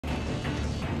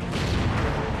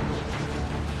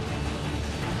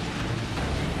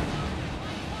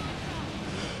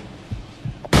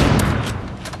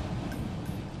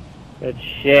Good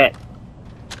shit.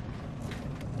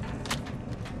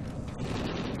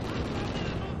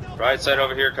 Right side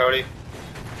over here, Cody.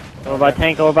 Over by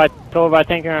tank, over by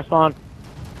tank, you're gonna spawn.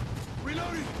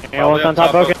 Yeah, one's on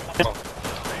top, broken.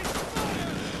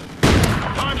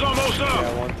 Time's almost up.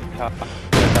 Yeah, one's top.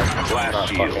 I'm not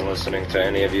fucking listening to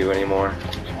any of you anymore.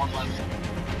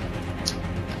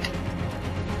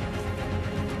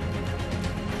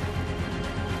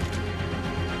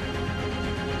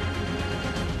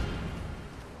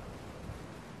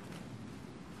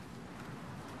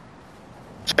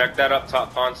 Check that up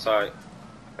top pond site.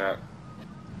 Yeah.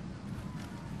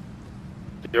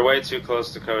 You're way too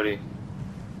close to Cody.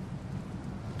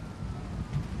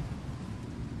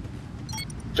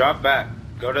 Drop back.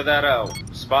 Go to that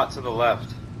spot to the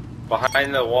left.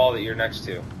 Behind the wall that you're next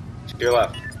to. To your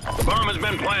left. The bomb has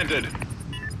been planted.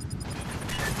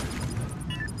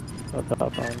 What's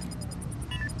up, man?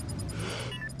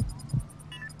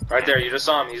 Right there, you just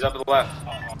saw him. He's up to the left.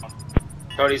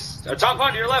 Cody's... top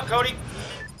pond to your left, Cody!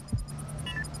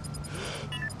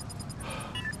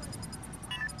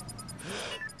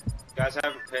 You guys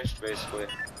haven't pinched, basically.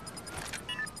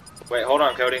 Wait, hold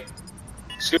on, Cody.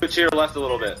 Scoot to your left a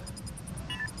little bit.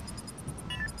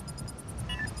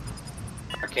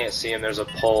 I can't see him, there's a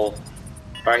pole.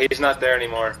 Alright, he's not there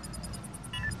anymore.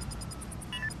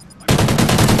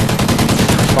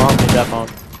 Bomb, he's up on.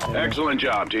 Excellent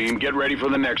job, team. Get ready for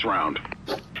the next round.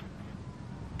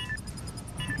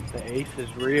 The ace is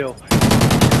real.